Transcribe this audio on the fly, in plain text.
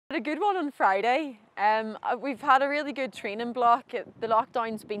Had a good one on Friday. We've had a really good training block. The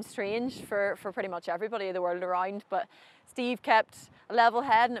lockdown's been strange for pretty much everybody the world around, but Steve kept a level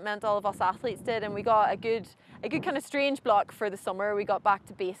head and it meant all of us athletes did, and we got a good kind of strange block for the summer. We got back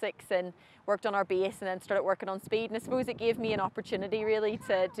to basics and worked on our base and then started working on speed, and I suppose it gave me an opportunity really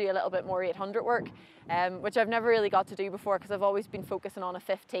to do a little bit more 800 work, which I've never really got to do before because I've always been focusing on a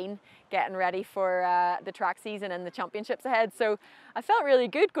 15, getting ready for the track season and the championships ahead. So I felt really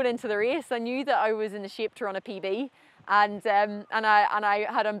good going into the race. I knew that I was in the shape to run a PB, and I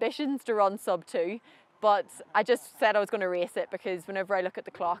had ambitions to run sub 2. But I just said I was going to race it because whenever I look at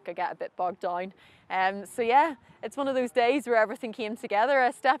the clock, I get a bit bogged down. So yeah, it's one of those days where everything came together.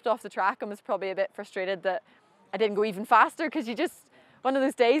 I stepped off the track and was probably a bit frustrated that I didn't go even faster, because one of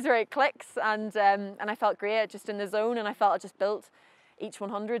those days where it clicks, and I felt great, just in the zone, and I felt I just built each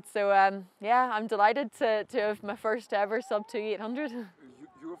 100. So yeah, I'm delighted to have my first ever sub 2 800.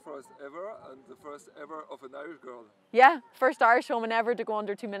 Your first ever, and the first ever of an Irish girl. Yeah, first Irish woman ever to go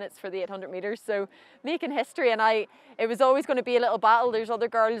under 2 minutes for the 800 metres, so making history. And it was always going to be a little battle. There's other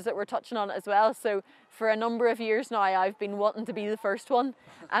girls that were touching on it as well, so for a number of years now I've been wanting to be the first one,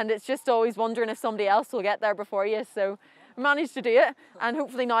 and it's just always wondering if somebody else will get there before you. So I managed to do it, and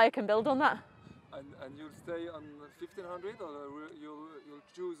hopefully now I can build on that. And you'll stay on 1500, or you'll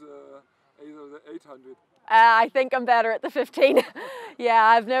choose either the 800? I think I'm better at the 15. Yeah,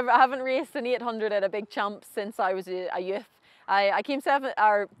 I haven't raced an 800 at a big champ since I was a youth. I came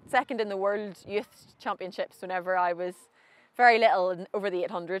second in the World Youth Championships whenever I was very little over the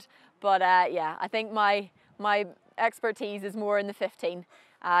 800. But yeah, I think my expertise is more in the 15,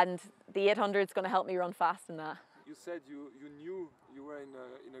 and the 800 is going to help me run fast in that. You said you knew you were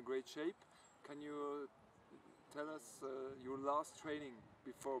in a great shape. Can you tell us your last training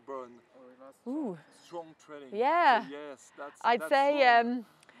before Berne? Ooh. Strong training. Yeah. So yes, I'd say.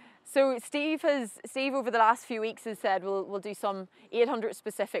 So Steve over the last few weeks has said we'll do some 800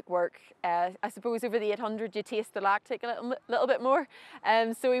 specific work. I suppose over the 800 you taste the lactic a little bit more.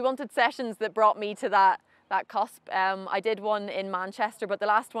 So he wanted sessions that brought me to that cusp. I did one in Manchester, but the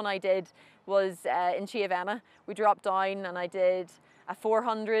last one I did was in Berne. We dropped down and I did a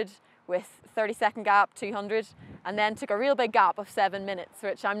 400 with 30-second gap, 200, and then took a real big gap of 7 minutes,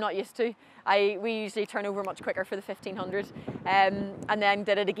 which I'm not used to. We usually turn over much quicker for the 1500, and then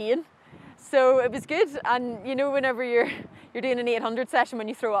did it again. So it was good, and you know, whenever you're doing an 800 session, when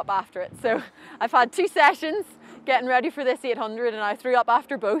you throw up after it. So I've had 2 sessions getting ready for this 800, and I threw up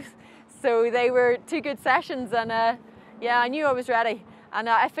after both. So they were 2 good sessions, and yeah, I knew I was ready, and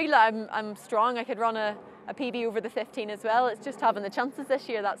I feel like I'm strong. I could run a PB over the 15 as well. It's just having the chances this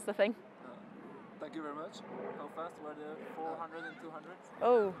year, that's the thing. Thank you very much. How fast were the 400 and 200?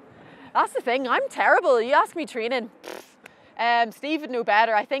 Oh, that's the thing. I'm terrible. You ask me training. Steve would know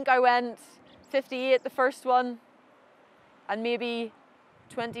better. I think I went 58 the first one, and maybe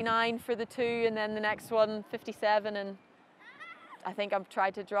 29 for the 2, and then the next one 57, and I think I've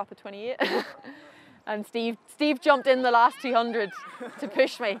tried to drop a 28. And Steve jumped in the last 200 to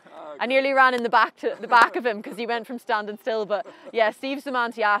push me. I nearly ran in the back of him because he went from standing still. But yeah, Steve's the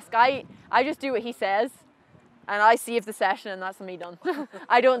man to ask. I just do what he says, and I save the session, and that's me done.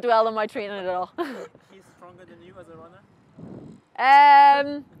 I don't dwell on my training at all. He's stronger than you as a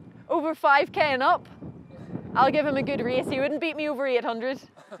runner? Over 5K and up. I'll give him a good race. He wouldn't beat me over 800.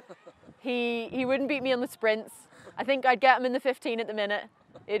 He wouldn't beat me on the sprints. I think I'd get him in the 15 at the minute.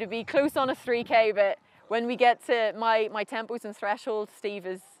 It'd be close on a 3K, but when we get to my tempos and threshold, Steve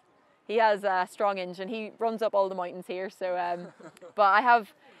he has a strong engine. He runs up all the mountains here, so but I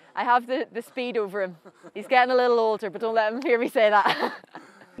have the speed over him. He's getting a little older, but don't let him hear me say that.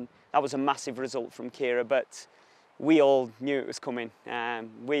 That was a massive result from Ciara, but we all knew it was coming.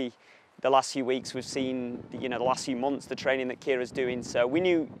 The last few weeks we've seen, the last few months, the training that Ciara's doing, so we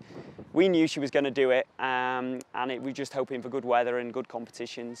knew she was going to do it, and we're just hoping for good weather and good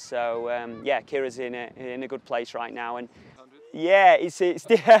competition. So yeah, Ciara's in a good place right now, and yeah, it's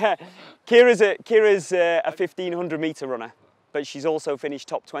Ciara's a 1500 meter runner, but she's also finished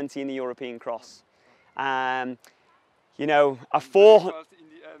top 20 in the European cross. You know, a 4.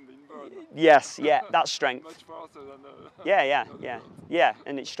 Yes, yeah, that's strength. Much faster than yeah,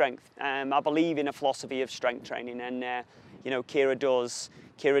 and it's strength. I believe in a philosophy of strength training, and you know, Ciara does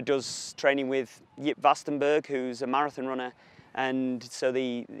training with Jip Vastenberg, who's a marathon runner, and so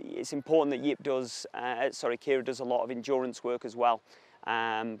it's important that Ciara does a lot of endurance work as well.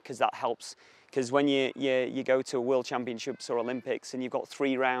 because that helps. Because when you go to World Championships or Olympics and you've got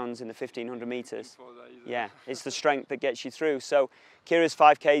 3 rounds in the 1500 metres, yeah, it's the strength that gets you through. So Ciara's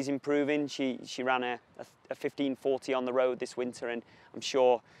 5K is improving. She ran a 15:40 on the road this winter, and I'm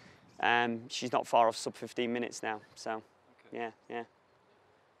sure she's not far off sub 15 minutes now. So, okay. Yeah.